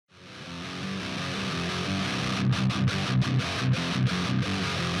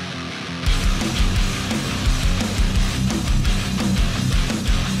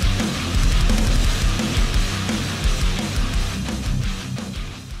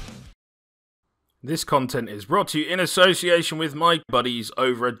This content is brought to you in association with my buddies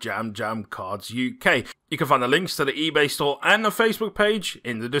over at Jam Jam Cards UK. You can find the links to the eBay store and the Facebook page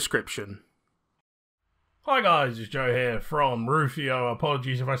in the description. Hi guys, it's Joe here from Rufioh.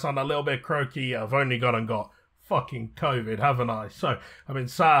 Apologies if I sound a little bit croaky. I've only gone and got fucking COVID, haven't I? So I've been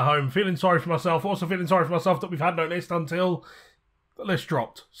sat at home feeling sorry for myself. Also feeling sorry for myself that we've had no list until the list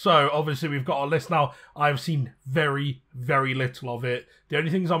dropped. So obviously we've got a list now. I've seen very, very little of it. The only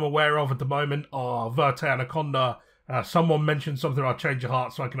things I'm aware of at the moment are Verte Anaconda. Someone mentioned something about Change Your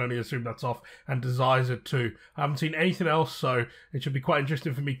Heart, so I can only assume that's off, and Desires It too. I haven't seen anything else, so it should be quite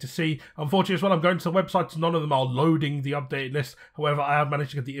interesting for me to see. Unfortunately as well, I'm going to the websites, none of them are loading the updated list. However, I have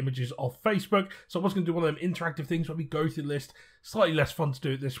managed to get the images off Facebook, so I was going to do one of them interactive things where we go through the list. Slightly less fun to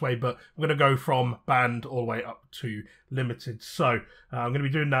do it this way, but I'm going to go from banned all the way up to limited. So I'm going to be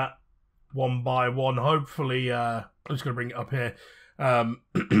doing that one by one. Hopefully, I'm just going to bring it up here.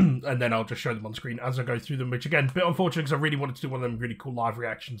 And then I'll just show them on screen as I go through them, which again, a bit unfortunate because I really wanted to do one of them really cool live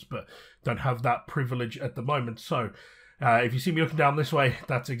reactions, but don't have that privilege at the moment. So if you see me looking down this way,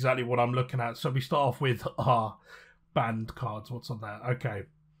 that's exactly what I'm looking at. So we start off with our banned cards. What's on there? Okay.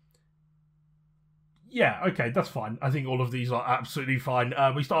 Yeah, okay, that's fine. I think all of these are absolutely fine.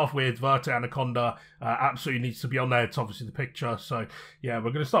 We start off with Verte Anaconda. Absolutely needs to be on there. It's obviously the picture. So, yeah,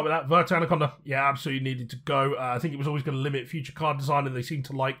 we're going to start with that. Verte Anaconda, yeah, absolutely needed to go. I think it was always going to limit future card design, and they seem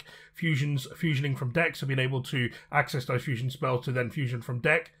to like fusioning from deck, so being able to access those fusion spells to then fusion from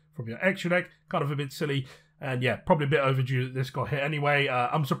deck, from your extra deck. Kind of a bit silly. And yeah, probably a bit overdue that this got hit anyway.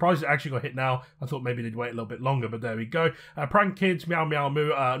 I'm surprised it actually got hit now. I thought maybe they'd wait a little bit longer, but there we go. Prank Kids, Meow Meow Moo.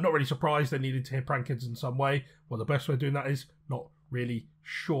 Not really surprised they needed to hit Prank Kids in some way. Well, the best way of doing that is not really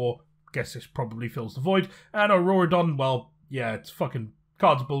sure. Guess this probably fills the void. And Auroradon, well, yeah, it's fucking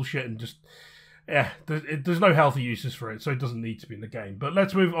cards bullshit and just... yeah, there's no healthy uses for it, so it doesn't need to be in the game. But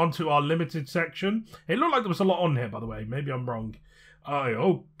let's move on to our limited section. It looked like there was a lot on here, by the way. Maybe I'm wrong.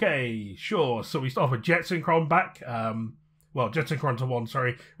 Oh, okay, sure. So we start off with Jet Synchron back. Well, Jet Synchron to 1,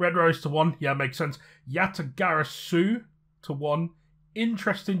 sorry. Red Rose to 1. Yeah, makes sense. Yatagarasu to 1.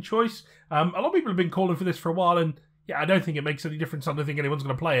 Interesting choice. A lot of people have been calling for this for a while, and yeah, I don't think it makes any difference. I don't think anyone's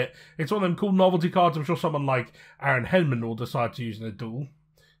going to play it. It's one of them cool novelty cards. I'm sure someone like Aaron Henman will decide to use in a duel.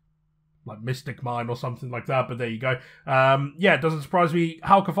 Like Mystic Mine or something like that, but there you go. Yeah, it doesn't surprise me.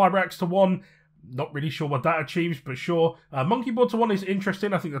 Halka Fibrax to 1. Not really sure what that achieves, but sure. Monkey Board to 1 is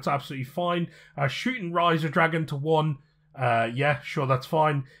interesting. I think that's absolutely fine. Shooting Riser Dragon to 1. Yeah, sure, that's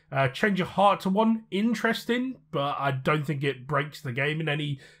fine. Change Your Heart to 1. Interesting, but I don't think it breaks the game in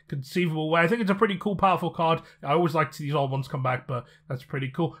any conceivable way. I think it's a pretty cool, powerful card. I always like to see these old ones come back, but that's pretty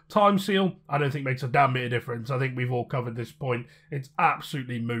cool. Time Seal, I don't think makes a damn bit of difference. I think we've all covered this point. It's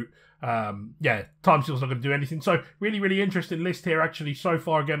absolutely moot. Yeah, Time Seal's not going to do anything. So, really, really interesting list here, actually, so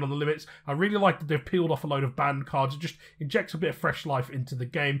far, again, on the limits. I really like that they've peeled off a load of banned cards. It just injects a bit of fresh life into the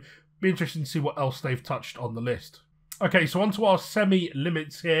game. Be interesting to see what else they've touched on the list. Okay, so on to our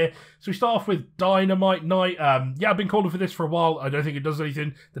semi-limits here. So we start off with Dynamite Knight. Yeah, I've been calling for this for a while. I don't think it does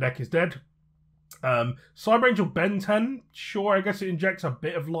anything. The deck is dead. Cyber Angel Ben 10. Sure, I guess it injects a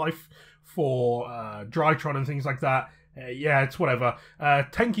bit of life for Drytron and things like that. Yeah, it's whatever.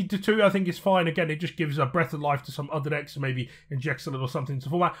 Tenki to 2, I think is fine. Again, it just gives a breath of life to some other decks, so maybe injects a little something into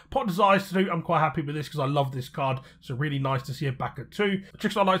format. Pot Desires to 2, I'm quite happy with this because I love this card, so really nice to see it back at 2.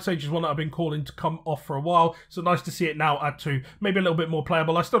 Trickstar Light Sage is one that I've been calling to come off for a while, so nice to see it now at 2. Maybe a little bit more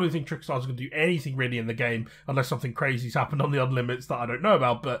playable. I still don't think Trickstar's going to do anything really in the game, unless something crazy's happened on the unlimits that I don't know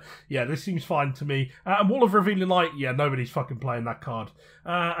about, but yeah, this seems fine to me. And Wall of Revealing Light, yeah, nobody's fucking playing that card.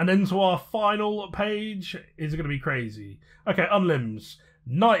 And then to our final page, is it going to be crazy? Okay, Unlims.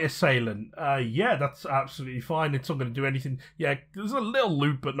 Night Assailant. Yeah, that's absolutely fine. It's not going to do anything. Yeah, there's a little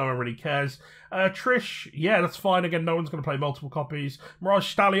loop, but no one really cares. Trish. Yeah, that's fine. Again, no one's going to play multiple copies.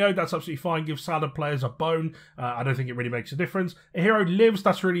 Mirage Stalio. That's absolutely fine. Give Salad players a bone. I don't think it really makes a difference. A Hero Lives.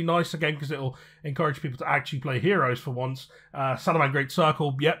 That's really nice, again, because it'll encourage people to actually play heroes for once. Salaman Great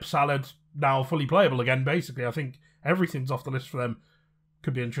Circle. Yep, Salad now fully playable again, basically. I think everything's off the list for them.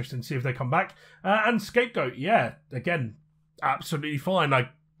 Could be interesting to see if they come back. And Scapegoat. Yeah, again, absolutely fine. I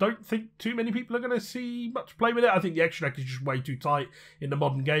don't think too many people are going to see much play with it. I think the extra deck is just way too tight in the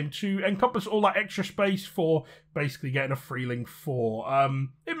modern game to encompass all that extra space for basically getting a Freeling 4.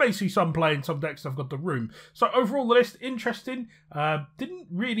 It may see some play in some decks that have got the room. So overall, the list, interesting. Didn't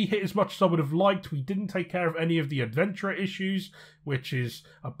really hit as much as I would have liked. We didn't take care of any of the Adventurer issues, which is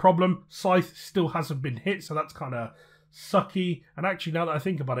a problem. Scythe still hasn't been hit, so that's kind of sucky. And actually, now that I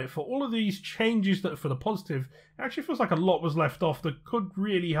think about it, for all of these changes that are for the positive, it actually feels like a lot was left off that could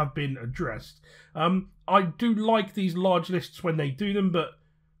really have been addressed. I do like these large lists when they do them, but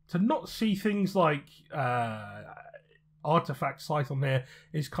to not see things like Artifact Scythe on here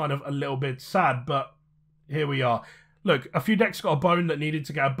is kind of a little bit sad, but here we are. Look, a few decks got a bone that needed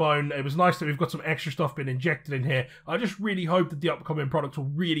to get a bone. It was nice that we've got some extra stuff being injected in here. I just really hope that the upcoming products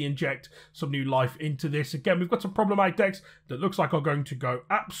will really inject some new life into this. Again, we've got some problematic decks that looks like are going to go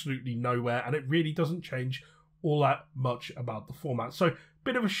absolutely nowhere, and it really doesn't change all that much about the format. So,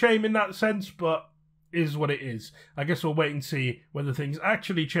 bit of a shame in that sense, but is what it is. I guess we'll wait and see whether things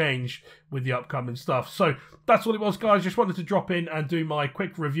actually change with the upcoming stuff. So, that's what it was, guys. Just wanted to drop in and do my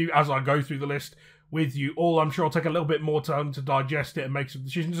quick review as I go through the list with you all. I'm sure I'll take a little bit more time to digest it and make some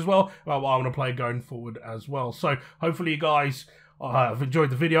decisions as well about what I want to play going forward as well. So hopefully you guys have enjoyed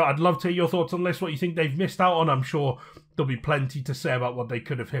the video. I'd love to hear your thoughts on this, what you think they've missed out on. I'm sure there'll be plenty to say about what they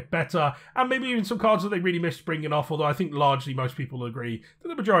could have hit better, and maybe even some cards that they really missed bringing off, although I think largely most people will agree that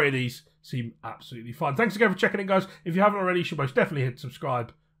the majority of these seem absolutely fine. Thanks again for checking in, guys. If you haven't already, you should most definitely hit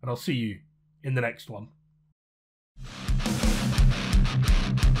subscribe, and I'll see you in the next one.